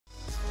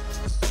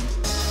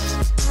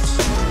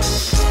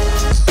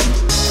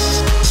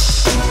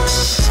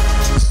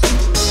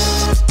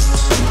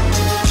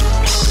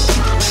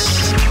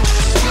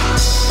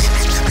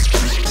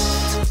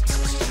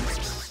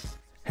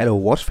Hello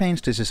watch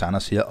fans, this is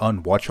Anders here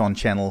on Watch On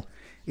channel.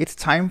 It's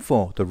time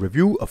for the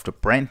review of the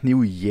brand new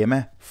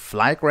Yema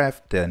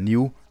Flygraf, their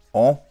new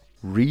or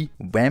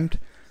revamped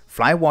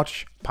fly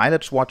watch,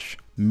 pilot's watch,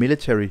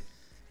 military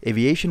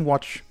aviation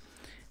watch.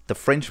 The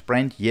French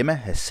brand Yema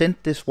has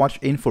sent this watch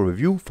in for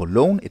review for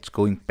loan. It's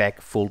going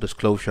back, full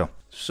disclosure.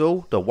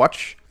 So the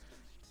watch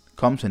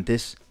comes in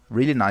this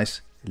really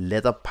nice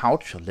leather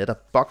pouch or leather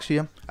box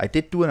here. I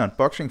did do an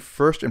unboxing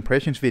first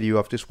impressions video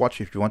of this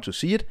watch. If you want to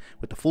see it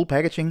with the full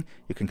packaging,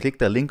 you can click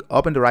the link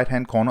up in the right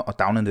hand corner or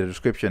down in the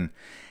description.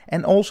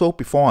 And also,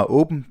 before I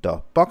open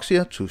the box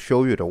here to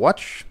show you the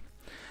watch,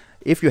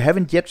 if you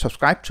haven't yet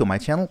subscribed to my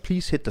channel,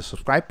 please hit the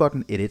subscribe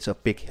button. It is a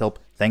big help.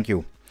 Thank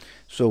you.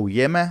 So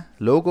Yema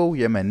logo,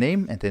 Yema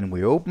name, and then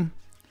we open,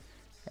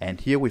 and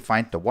here we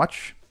find the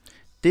watch.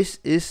 This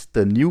is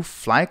the new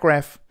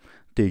Flygraf.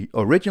 The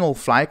original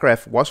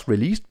Flygraf was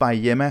released by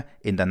Yema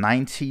in the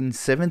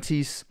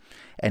 1970s,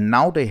 and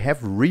now they have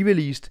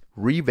re-released,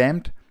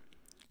 revamped,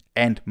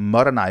 and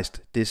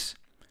modernized this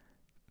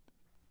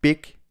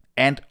big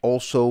and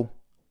also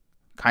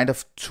kind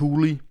of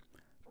tooly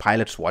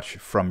pilot's watch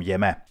from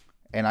Yema.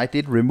 And I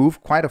did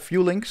remove quite a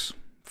few links,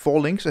 4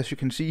 links as you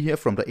can see here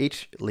from the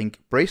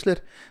H-link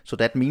bracelet. So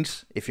that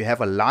means if you have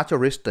a larger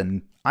wrist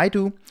than I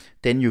do,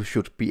 then you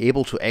should be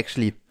able to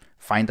actually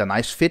find a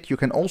nice fit. You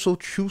can also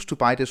choose to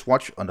buy this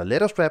watch on the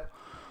leather strap,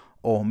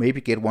 or maybe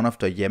get one of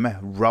the Yema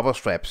rubber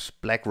straps,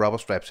 black rubber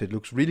straps. It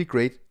looks really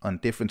great on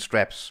different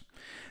straps.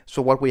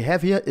 So what we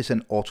have here is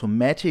an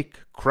automatic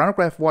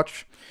chronograph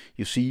watch.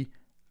 You see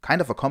kind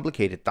of a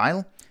complicated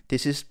dial.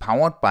 This is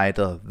powered by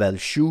the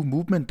Valjoux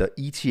movement, the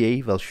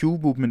ETA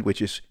Valjoux movement,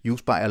 which is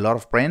used by a lot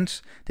of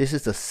brands. This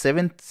is the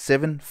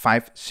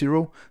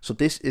 7750. So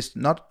this is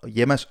not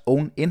Yema's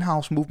own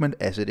in-house movement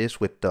as it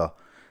is with the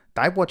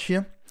dive watch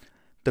here.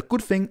 The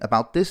good thing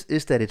about this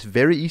is that it's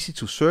very easy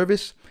to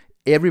service.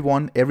 Every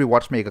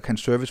watchmaker can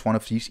service one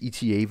of these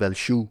ETA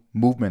Valjoux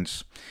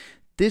movements.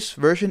 This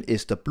version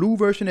is the blue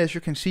version. As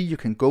you can see, you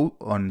can go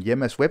on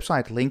Yema's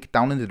website, link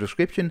down in the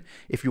description,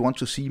 if you want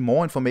to see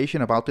more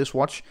information about this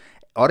watch,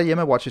 other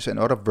Yema watches and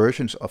other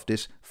versions of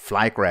this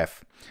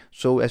Flygraf.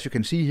 So as you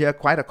can see here,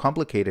 quite a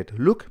complicated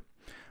look.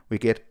 We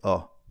get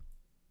a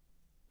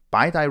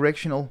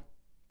bi-directional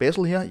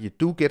bezel here. You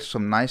do get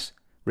some nice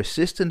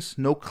resistance,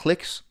 no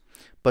clicks.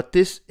 But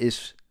this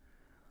is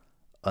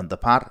on the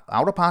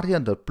outer part here,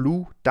 on the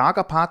blue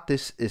darker part.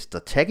 This is the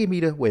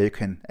tachymeter, where you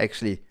can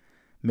actually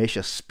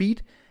measure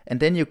speed, and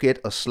then you get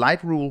a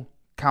slide rule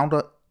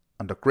counter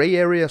on the gray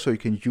area, so you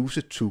can use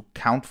it to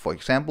count, for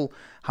example,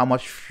 how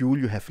much fuel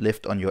you have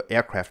left on your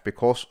aircraft,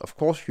 because of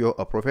course you're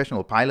a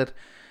professional pilot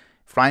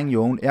flying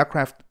your own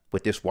aircraft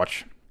with this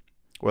watch.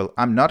 Well,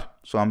 I'm not,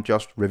 so I'm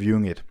just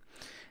reviewing it.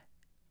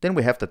 Then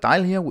we have the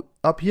dial here,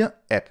 up here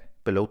at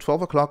below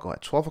 12 o'clock, or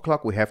at 12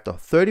 o'clock we have the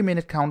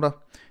 30-minute counter.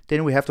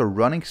 Then we have the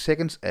running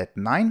seconds at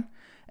 9,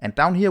 and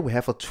down here we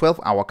have a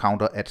 12-hour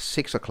counter at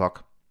 6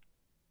 o'clock.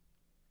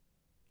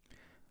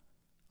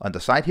 On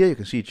the side here you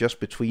can see just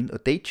between a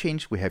date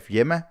change we have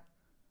Yema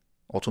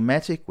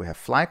automatic, we have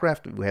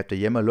Flygraf, we have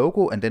the Yema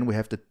logo, and then we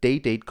have the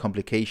date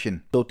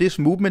complication. So this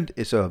movement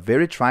is a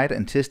very tried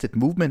and tested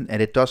movement,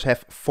 and it does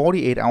have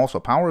 48 hours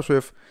of power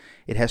reserve.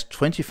 It has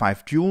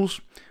 25 joules,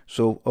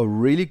 so a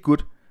really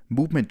good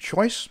movement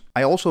choice.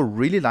 I also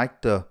really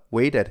like the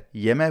way that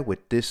Yema,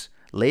 with this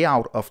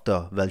layout of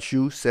the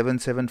Valjoux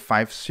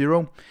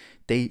 7750,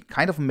 they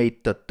kind of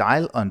made the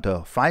dial on the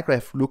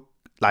Flygraf look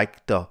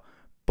like the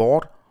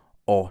board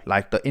or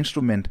like the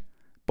instrument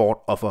board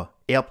of an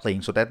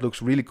airplane. So that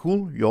looks really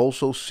cool. You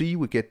also see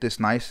we get this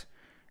nice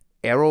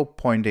arrow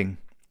pointing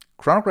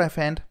chronograph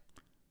hand,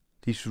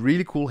 these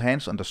really cool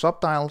hands on the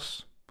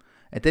subdials,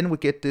 and then we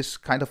get this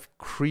kind of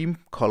cream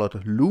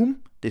colored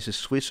lume. This is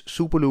Swiss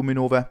Super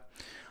Luminova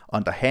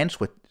on the hands,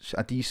 with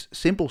these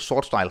simple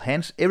sword style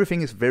hands.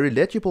 Everything is very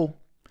legible,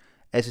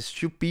 as it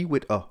should be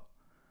with a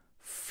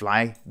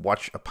fly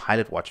watch, a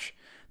pilot watch.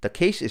 The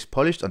case is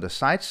polished on the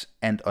sides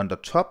and on the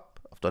top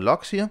of the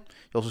locks here.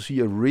 You also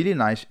see a really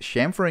nice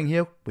chamfering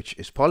here, which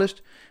is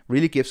polished.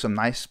 Really gives some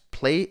nice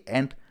play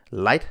and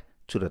light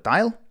to the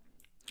dial.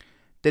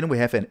 Then we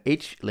have an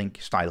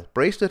H-link style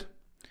bracelet.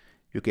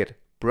 You get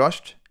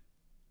brushed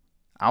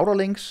outer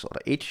links, or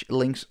the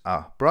H-links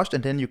are brushed,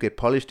 and then you get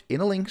polished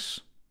inner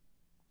links.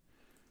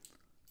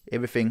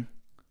 Everything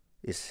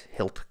is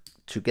held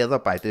together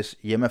by this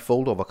Yema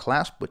fold over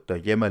clasp with the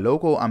Yema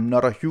logo. I'm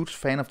not a huge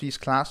fan of these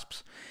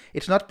clasps.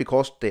 It's not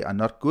because they are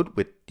not good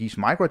with these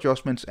micro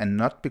adjustments, and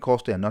not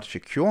because they are not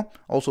secure.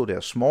 Also, they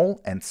are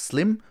small and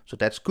slim, so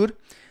that's good.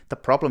 The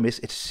problem is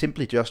it's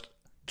simply just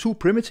too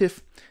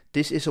primitive.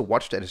 This is a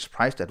watch that is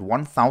priced at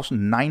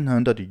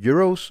 1,900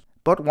 euros,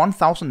 but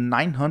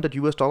 1,900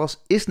 US dollars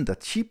isn't a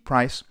cheap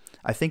price.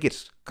 I think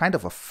it's kind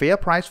of a fair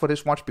price for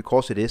this watch,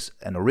 because it is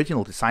an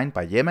original design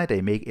by Yema. They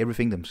make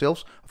everything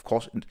themselves. Of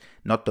course,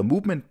 not the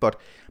movement, but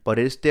it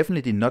is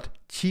definitely not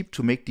cheap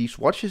to make these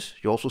watches.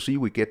 You also see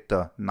we get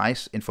the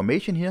nice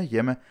information here.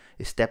 Yema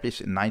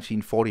established in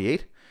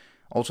 1948.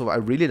 Also, I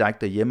really like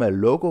the Yema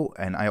logo,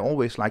 and I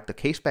always like the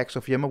case backs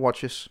of Yema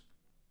watches.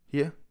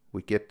 Here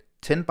we get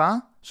 10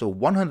 bar, so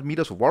 100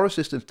 meters of water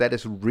resistance. That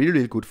is really,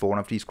 really good for one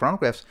of these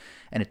chronographs,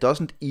 and it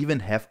doesn't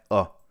even have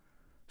a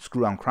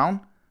screw-down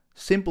crown.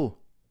 Simple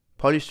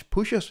polished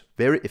pushers,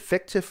 very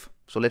effective.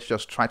 So let's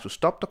just try to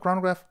stop the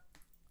chronograph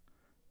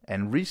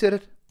and reset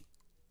it.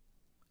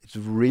 It's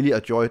really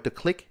a joy to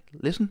click.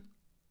 Listen.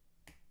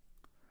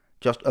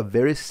 Just a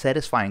very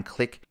satisfying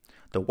click.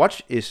 The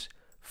watch is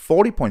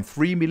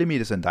 40.3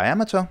 millimeters in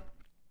diameter.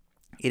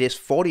 It is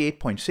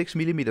 48.6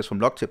 millimeters from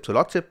lock tip to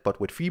lock tip, but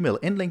with female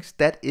end links,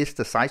 that is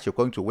the size you're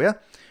going to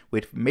wear.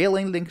 With male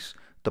end links,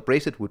 the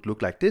bracelet would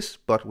look like this,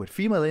 but with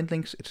female end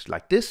links, it's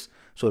like this.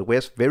 So it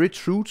wears very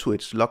true to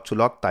its lock to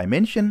lock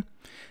dimension.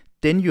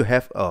 Then you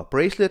have a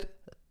bracelet,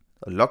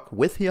 a lock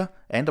width here,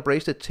 and a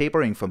bracelet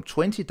tapering from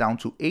 20 down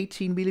to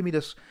 18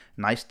 millimeters.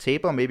 Nice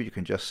taper, maybe you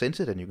can just sense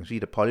it, and you can see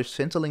the polished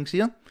center links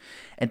here.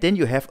 And then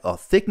you have a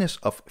thickness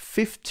of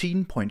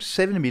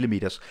 15.7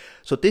 millimeters.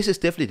 So this is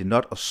definitely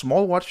not a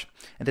small watch,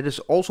 and that is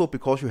also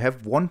because you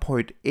have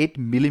 1.8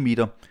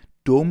 millimeter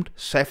domed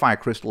sapphire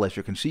crystal, as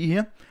you can see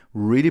here.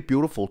 Really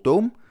beautiful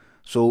dome.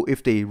 So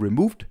if they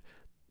removed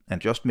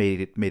and just made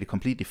it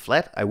completely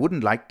flat, I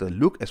wouldn't like the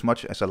look as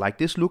much as I like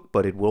this look,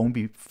 but it will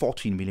only be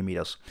 14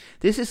 millimeters.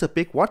 This is a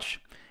big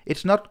watch.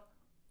 It's not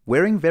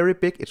wearing very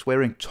big, it's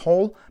wearing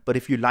tall, but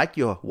if you like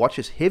your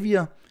watches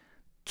heavier,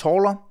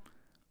 taller,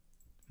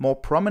 more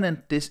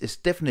prominent, this is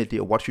definitely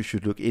a watch you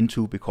should look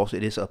into because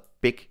it is a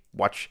big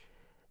watch,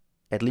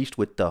 at least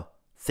with the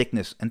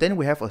thickness. And then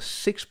we have a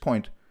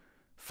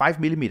 6.5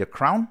 millimeter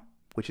crown,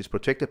 which is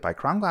protected by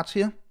crown guards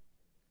here.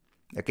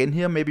 Again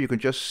here, maybe you can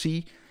just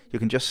see, you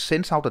can just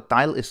sense how the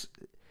dial is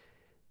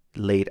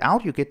laid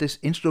out. You get this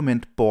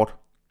instrument board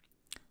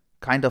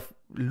kind of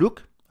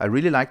look. I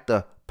really like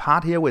the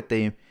part here where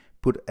they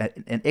put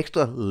an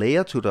extra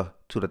layer to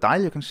the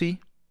dial, you can see.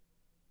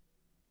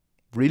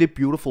 Really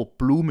beautiful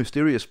blue,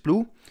 mysterious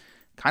blue.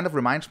 Kind of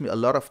reminds me a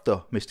lot of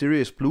the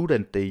mysterious blue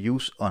that they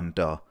use on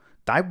the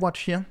dive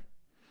watch here.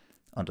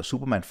 On the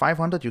Superman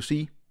 500, you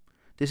see.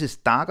 This is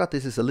darker,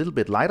 this is a little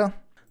bit lighter.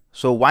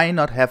 So why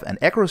not have an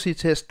accuracy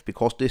test?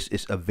 Because this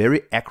is a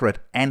very accurate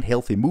and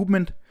healthy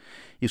movement.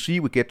 You see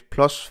we get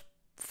plus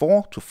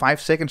 4 to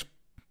 5 seconds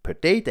per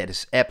day. That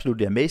is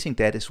absolutely amazing.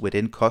 That is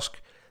within COSC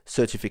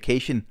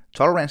certification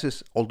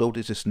tolerances, although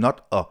this is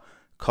not a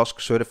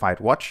COSC certified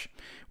watch.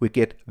 We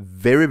get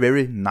very,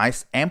 very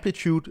nice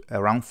amplitude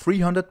around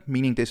 300,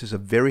 meaning this is a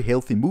very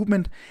healthy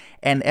movement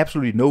and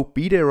absolutely no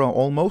beat error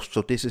almost.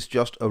 So this is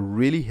just a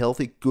really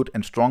healthy, good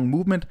and strong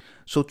movement.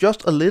 So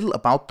just a little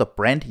about the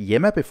brand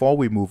Yema before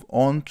we move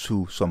on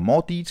to some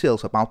more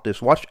details about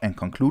this watch and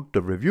conclude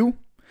the review.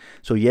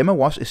 So Yema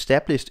was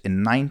established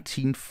in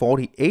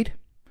 1948.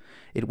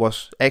 It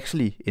was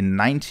actually in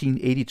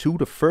 1982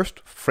 the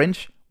first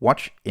French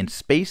watch in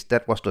space.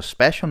 That was the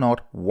Spationaut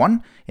 1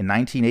 in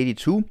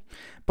 1982.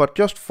 But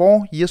just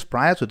 4 years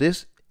prior to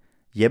this,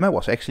 Yema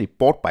was actually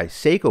bought by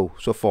Seiko.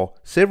 So for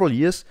several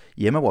years,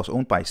 Yema was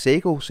owned by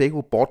Seiko.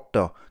 Seiko bought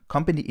the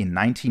company in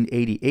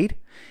 1988.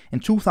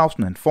 In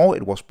 2004,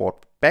 it was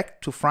bought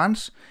back to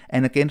France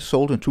and again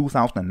sold in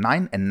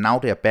 2009. And now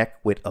they're back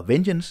with a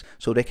vengeance.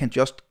 So they can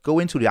just go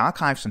into the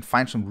archives and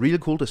find some really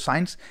cool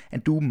designs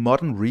and do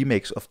modern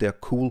remakes of their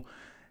cool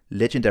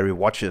legendary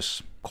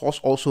watches. Of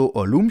course, also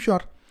a lume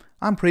shot.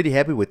 I'm pretty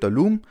happy with the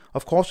lume.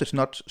 Of course, it's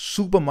not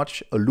super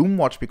much a lume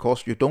watch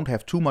because you don't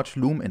have too much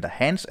lume in the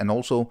hands, and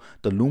also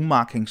the lume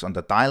markings on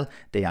the dial,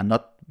 they are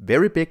not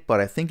very big,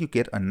 but I think you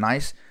get a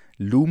nice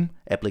lume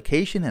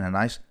application and a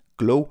nice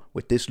glow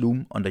with this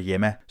lume on the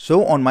Yema.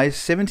 So on my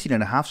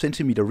 17.5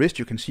 centimeter wrist,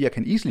 you can see I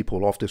can easily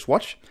pull off this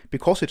watch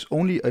because it's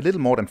only a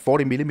little more than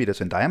 40 millimeters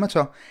in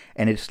diameter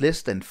and it's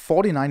less than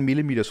 49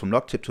 millimeters from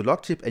lock tip to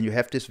lock tip, and you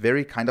have this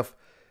very kind of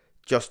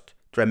just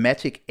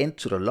dramatic end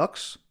to the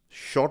locks.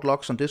 Short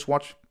locks on this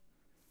watch,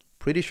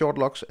 pretty short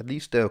locks, at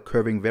least they're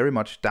curving very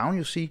much down,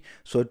 you see,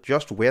 so it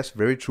just wears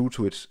very true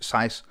to its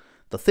size.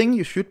 The thing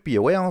you should be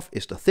aware of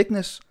is the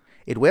thickness.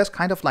 It wears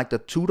kind of like the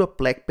Tudor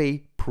Black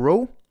Bay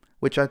Pro,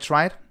 which I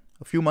tried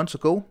a few months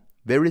ago,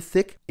 very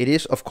thick. It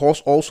is of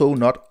course also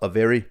not a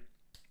very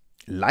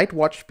light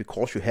watch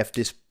because you have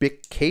this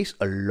big case.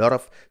 A lot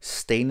of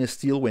stainless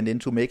steel went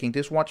into making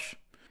this watch.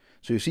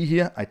 So you see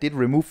here, I did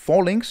remove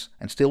 4 links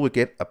and still we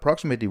get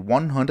approximately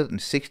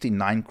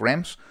 169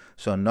 grams.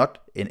 So not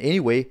in any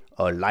way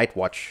a light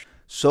watch.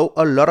 So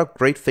a lot of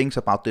great things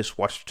about this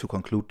watch to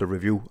conclude the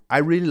review. I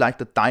really like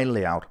the dial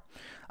layout.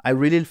 I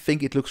really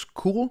think it looks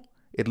cool.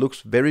 It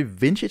looks very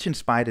vintage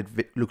inspired.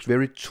 It looks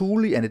very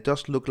tooly and it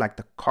does look like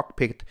the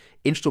cockpit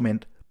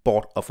instrument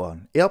board of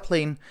an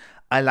airplane.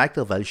 I like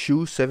the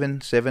Valjoux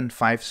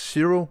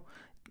 7750.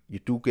 You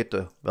do get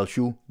the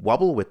Valjoux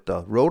wobble with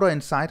the rotor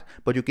inside,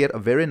 but you get a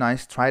very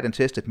nice tried and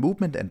tested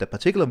movement, and the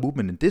particular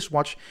movement in this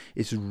watch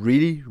is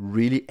really,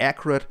 really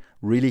accurate,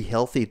 really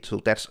healthy, so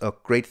that's a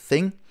great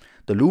thing.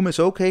 The lume is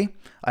okay.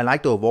 I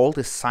like the overall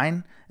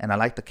design and I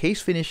like the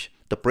case finish.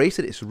 The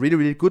bracelet is really,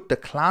 really good. The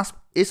clasp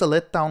is a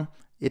letdown.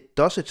 It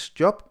does its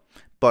job,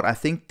 but I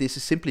think this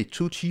is simply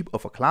too cheap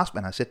of a clasp,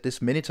 and I said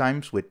this many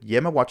times with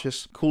Yema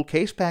watches. Cool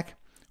case pack,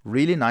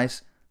 really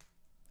nice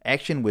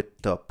action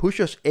with the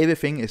pushers,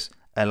 everything is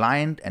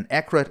aligned and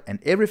accurate and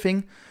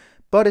everything,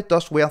 but it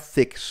does wear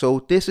thick,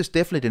 so this is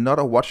definitely not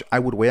a watch I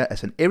would wear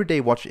as an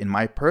everyday watch in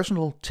my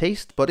personal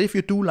taste. But if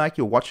you do like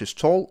your watches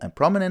tall and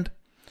prominent,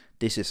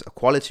 this is a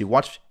quality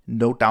watch,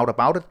 no doubt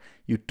about it.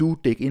 You do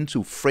dig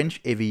into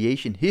French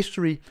aviation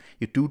history,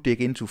 you do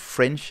dig into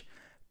French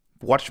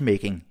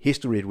watchmaking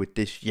history with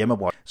this Yema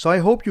watch. So I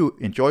hope you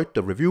enjoyed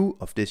the review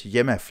of this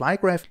Yema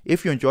Flygraf.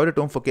 If you enjoyed it,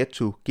 don't forget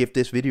to give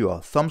this video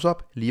a thumbs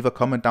up, leave a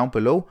comment down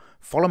below,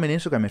 follow me on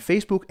Instagram and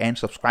Facebook, and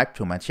subscribe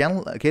to my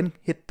channel. Again,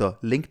 hit the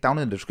link down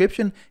in the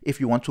description if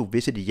you want to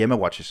visit the Yema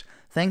watches.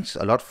 Thanks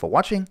a lot for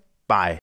watching. Bye.